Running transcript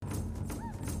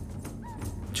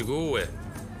Juguwe,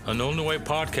 an Olduvai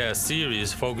podcast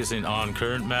series focusing on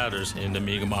current matters in the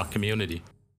Mi'kmaq community.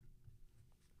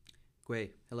 Gwe,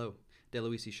 hello.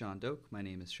 Deloisi Sean Doak. My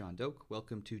name is Sean Doak.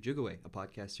 Welcome to Juguwe, a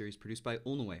podcast series produced by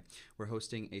Olduvai. We're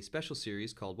hosting a special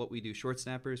series called What We Do Short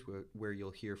Snappers, where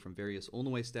you'll hear from various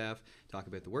Olduvai staff talk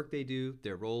about the work they do,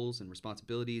 their roles and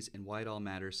responsibilities, and why it all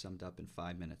matters summed up in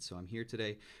 5 minutes. So I'm here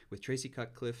today with Tracy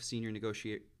Cutcliffe, Senior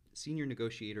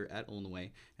Negotiator at Olduvai,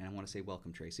 and I want to say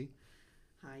welcome, Tracy.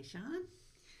 Hi, Sean.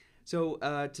 So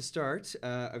to start,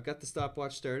 I've got the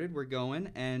stopwatch started. We're going.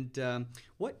 And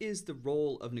what is the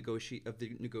role of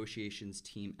the negotiations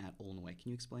team at Olduvai?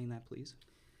 Can you explain that, please?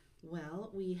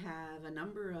 Well, we have a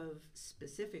number of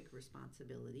specific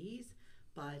responsibilities,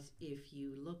 but if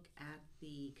you look at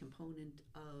the component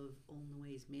of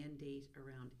Olduvai's mandate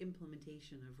around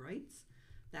implementation of rights,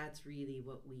 that's really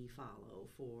what we follow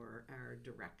for our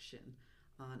direction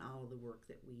on all of the work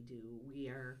that we do. We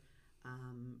are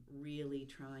really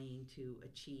trying to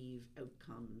achieve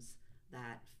outcomes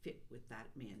that fit with that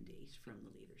mandate from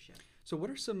the leadership. So what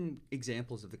are some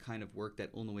examples of the kind of work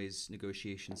that Olduvai's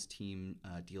negotiations team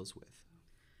deals with?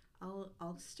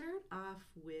 I'll start off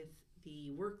with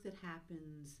the work that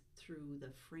happens through the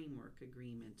framework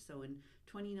agreement. So in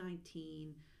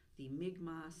 2019, the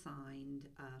Mi'kmaq signed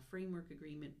a framework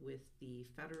agreement with the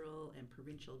federal and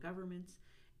provincial governments,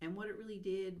 and what it really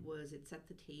did was it set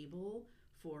the table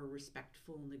for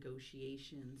respectful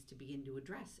negotiations to begin to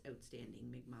address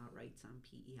outstanding Mi'kmaq rights on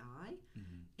PEI.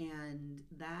 Mm-hmm. And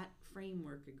that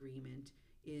framework agreement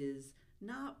is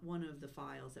not one of the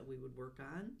files that we would work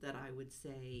on that I would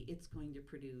say it's going to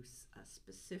produce a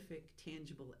specific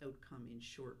tangible outcome in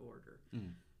short order.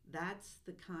 Mm. That's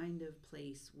the kind of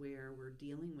place where we're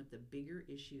dealing with the bigger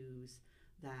issues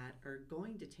that are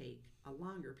going to take a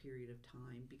longer period of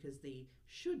time, because they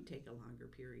should take a longer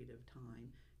period of time.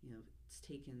 You know, it's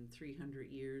taken 300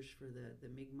 years for the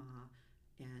Mi'kmaq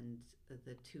and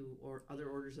the two or other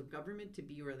orders of government to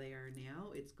be where they are now.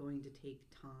 It's going to take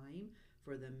time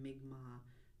for the Mi'kmaq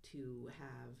to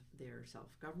have their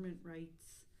self-government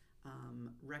rights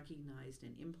recognized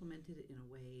and implemented in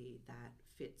a way that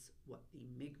fits what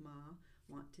the Mi'kmaq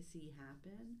want to see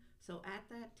happen. So at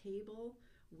that table,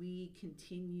 we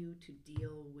continue to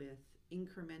deal with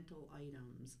incremental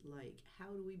items like, how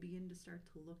do we begin to start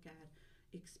to look at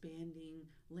expanding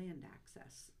land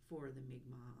access for the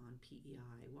Mi'kmaq on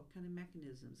PEI? What kind of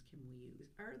mechanisms can we use?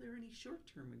 Are there any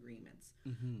short-term agreements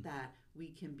that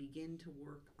we can begin to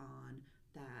work on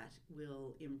that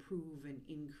will improve and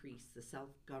increase the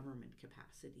self-government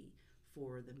capacity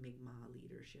for the Mi'kmaq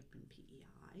leadership in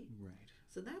PEI? Right.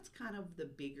 So that's kind of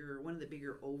one of the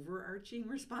bigger overarching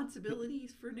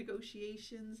responsibilities for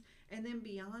negotiations. And then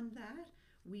beyond that,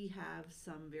 we have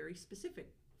some very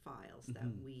specific files that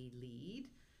we lead,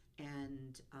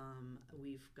 and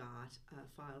we've got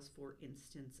files, for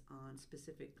instance, on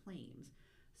specific claims.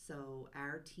 So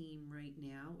our team right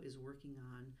now is working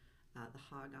on the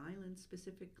Hog Island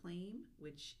specific claim,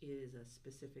 which is a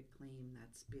specific claim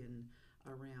that's been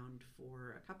around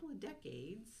for a couple of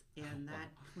decades, and that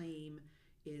claim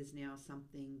is now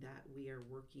something that we are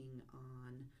working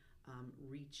on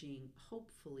reaching,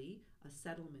 hopefully, a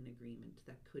settlement agreement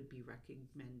that could be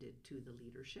recommended to the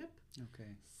leadership. Okay.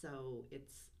 So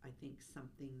it's, I think,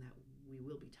 something that we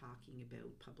will be talking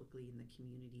about publicly in the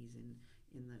communities in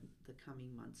the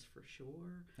coming months for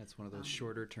sure. That's one of those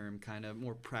shorter term, kind of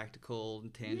more practical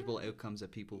and tangible outcomes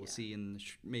that people will see in the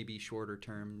maybe shorter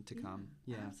term to come.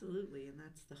 Yeah, absolutely. And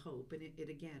that's the hope. And it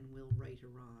again, will right or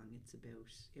wrong, it's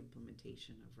about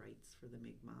implementation of rights for the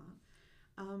Mi'kmaq.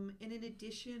 And in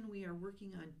addition, we are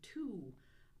working on two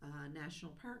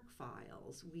national park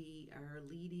files. We are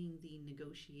leading the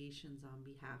negotiations on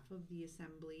behalf of the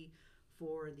Assembly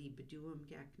for the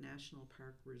Biduamgek National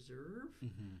Park Reserve.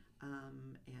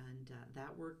 And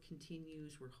that work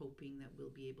continues. We're hoping that we'll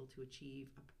be able to achieve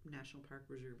a National Park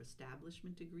Reserve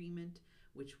Establishment Agreement,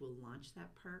 which will launch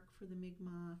that park for the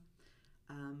Mi'kmaq.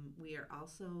 We are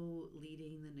also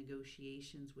leading the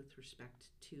negotiations with respect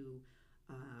to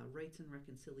Rights and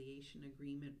Reconciliation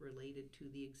Agreement related to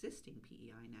the existing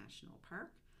PEI National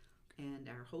Park. And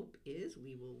our hope is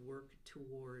we will work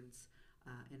towards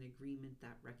an agreement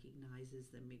that recognizes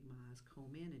the Mi'kmaq as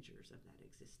co-managers of that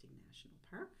existing national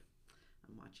park.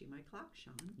 I'm watching my clock,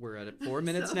 Sean. We're at 4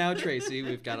 minutes now, Tracy.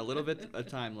 We've got a little bit of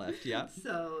time left. Yeah.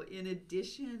 So in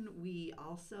addition, we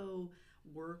also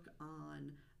work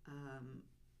on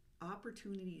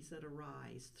opportunities that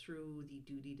arise through the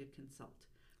duty to consult.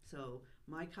 So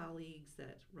my colleagues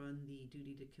that run the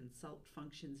duty to consult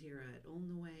functions here at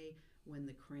Olduvai, when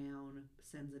the Crown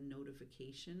sends a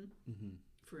notification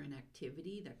for an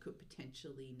activity that could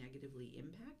potentially negatively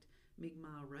impact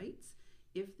Mi'kmaq rights.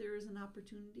 If there is an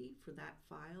opportunity for that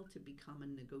file to become a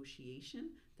negotiation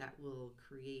that will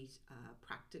create a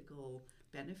practical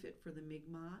benefit for the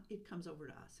Mi'kmaq, it comes over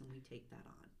to us and we take that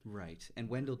on. Right. And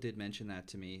Wendell did mention that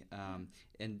to me.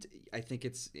 And I think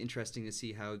it's interesting to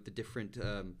see how the different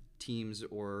teams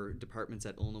or departments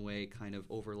at Ulnaway kind of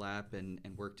overlap and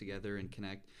work together and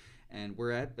connect. And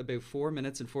we're at about 4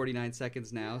 minutes and 49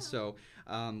 seconds now, so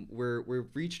we've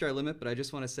reached our limit. But I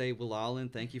just want to say,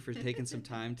 Willalan, thank you for taking some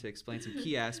time to explain some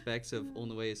key aspects of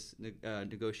Ulnaway's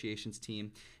negotiations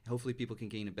team. Hopefully people can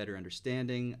gain a better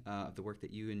understanding of the work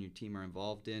that you and your team are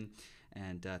involved in.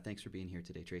 And thanks for being here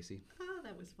today, Tracy. Oh,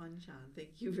 that was fun, Sean.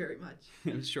 Thank you very much.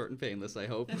 It was short and painless, I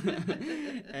hope.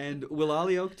 And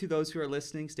Willalio, to those who are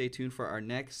listening, stay tuned for our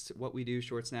next What We Do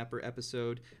Short Snapper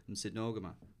episode. I'm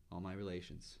Sidnogama, all my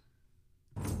relations.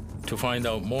 To find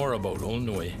out more about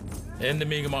Ulnaway and the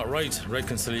Mi'kmaq rights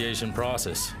reconciliation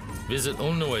process, visit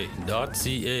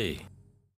ulnaway.ca.